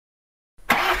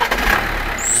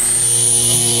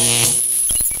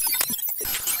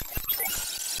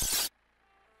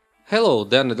Hello,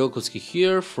 Dan Nedelkowski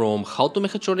here from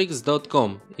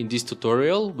howtomechatronics.com. In this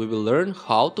tutorial we will learn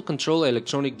how to control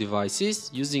electronic devices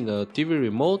using a TV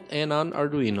remote and an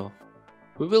Arduino.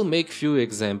 We will make few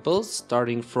examples,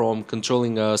 starting from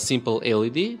controlling a simple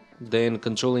LED, then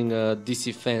controlling a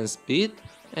DC fan speed,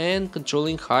 and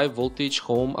controlling high voltage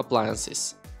home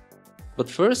appliances. But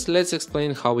first let's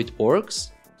explain how it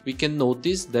works. We can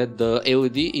notice that the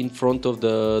LED in front of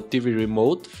the TV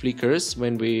remote flickers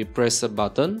when we press a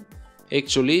button.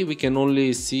 Actually, we can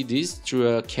only see this through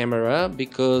a camera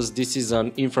because this is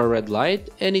an infrared light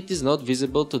and it is not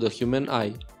visible to the human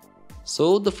eye.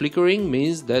 So the flickering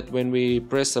means that when we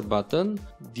press a button,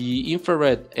 the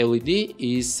infrared LED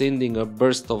is sending a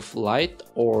burst of light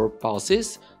or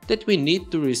pulses that we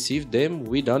need to receive them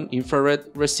with an infrared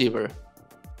receiver.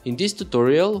 In this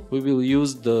tutorial, we will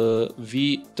use the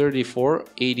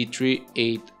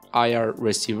V34838IR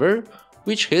receiver,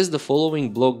 which has the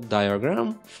following block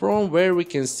diagram, from where we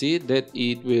can see that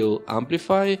it will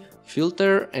amplify,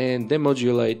 filter and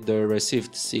demodulate the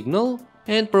received signal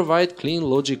and provide clean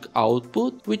logic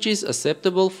output which is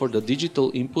acceptable for the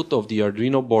digital input of the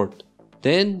Arduino board.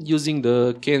 Then, using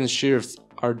the Ken Shirv's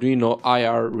Arduino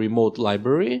IR remote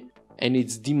library and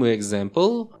its demo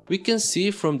example, we can see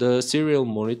from the serial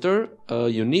monitor a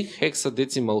unique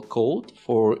hexadecimal code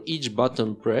for each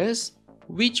button press,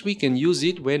 which we can use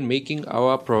it when making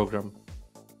our program.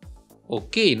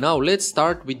 Okay, now let's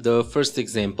start with the first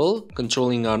example,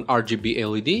 controlling an RGB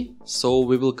LED. So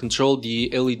we will control the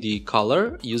LED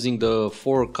color using the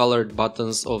 4 colored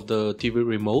buttons of the TV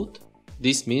remote.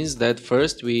 This means that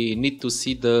first we need to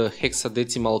see the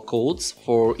hexadecimal codes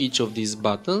for each of these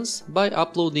buttons by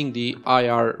uploading the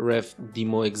IRref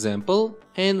demo example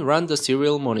and run the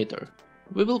serial monitor.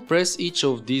 We will press each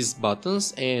of these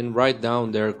buttons and write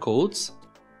down their codes.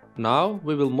 Now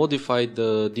we will modify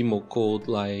the demo code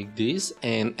like this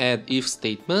and add if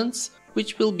statements,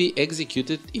 which will be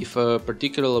executed if a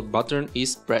particular button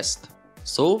is pressed.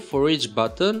 So for each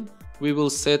button we will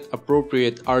set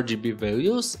appropriate RGB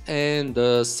values and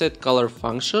the setColor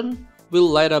function will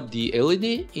light up the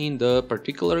LED in the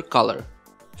particular color.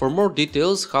 For more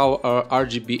details how a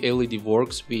RGB LED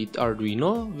works with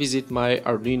Arduino, visit my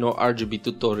Arduino RGB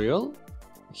tutorial.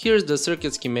 Here's the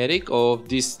circuit schematic of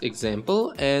this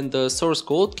example and the source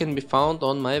code can be found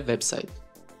on my website.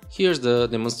 Here's the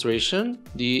demonstration.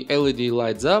 The LED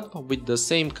lights up with the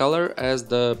same color as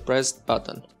the pressed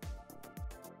button.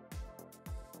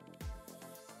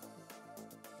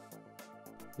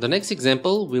 The next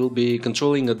example will be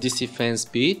controlling a DC fan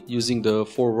speed using the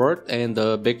forward and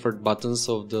the backward buttons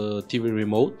of the TV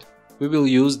remote. We will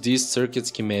use this circuit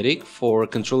schematic for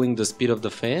controlling the speed of the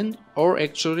fan, or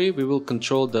actually we will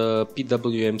control the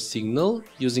PWM signal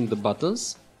using the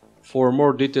buttons. For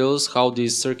more details how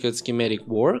this circuit schematic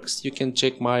works, you can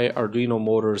check my Arduino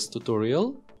motors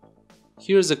tutorial.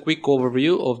 Here's a quick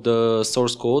overview of the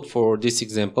source code for this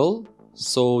example.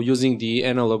 So using the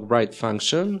analog write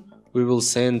function, we will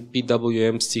send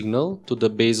PWM signal to the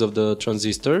base of the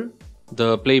transistor.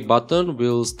 The play button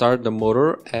will start the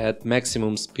motor at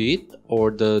maximum speed, or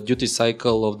the duty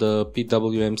cycle of the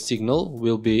PWM signal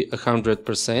will be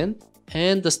 100%,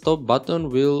 and the stop button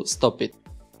will stop it.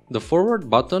 The forward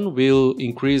button will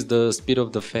increase the speed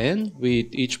of the fan with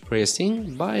each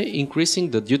pressing by increasing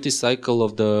the duty cycle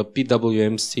of the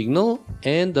PWM signal,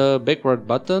 and the backward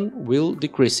button will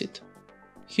decrease it.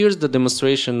 Here's the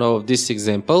demonstration of this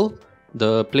example.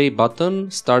 The play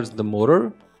button starts the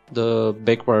motor. The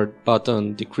backward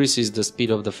button decreases the speed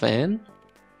of the fan,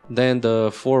 then the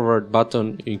forward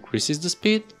button increases the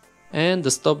speed, and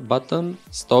the stop button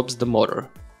stops the motor.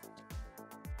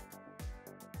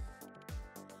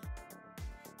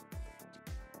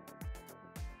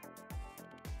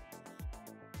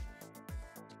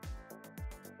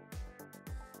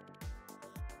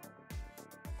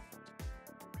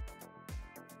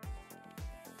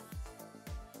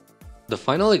 The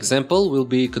final example will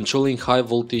be controlling high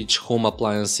voltage home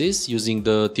appliances using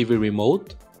the TV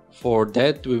remote. For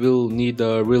that we will need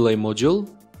a relay module.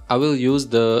 I will use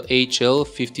the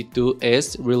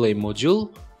HL52S relay module,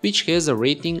 which has a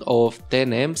rating of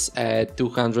 10 amps at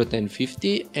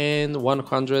 250 and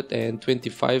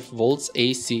 125 volts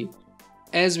AC.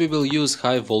 As we will use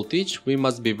high voltage, we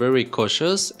must be very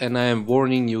cautious, and I am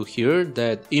warning you here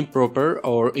that improper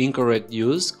or incorrect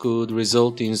use could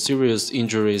result in serious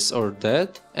injuries or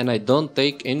death, and I don't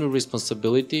take any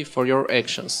responsibility for your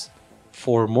actions.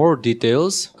 For more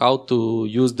details how to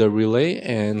use the relay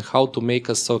and how to make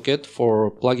a socket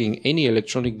for plugging any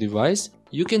electronic device,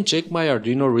 you can check my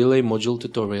Arduino relay module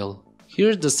tutorial.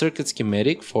 Here's the circuit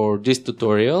schematic for this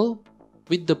tutorial.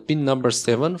 With the pin number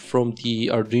 7 from the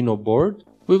Arduino board,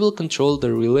 we will control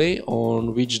the relay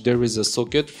on which there is a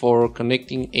socket for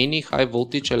connecting any high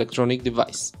voltage electronic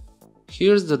device.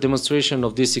 Here's the demonstration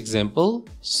of this example.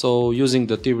 So using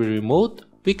the TV remote,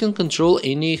 we can control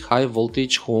any high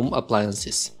voltage home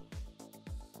appliances.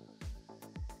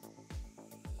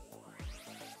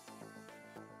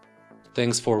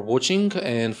 Thanks for watching,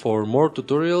 and for more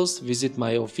tutorials visit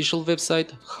my official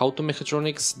website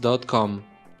howtomechatronics.com.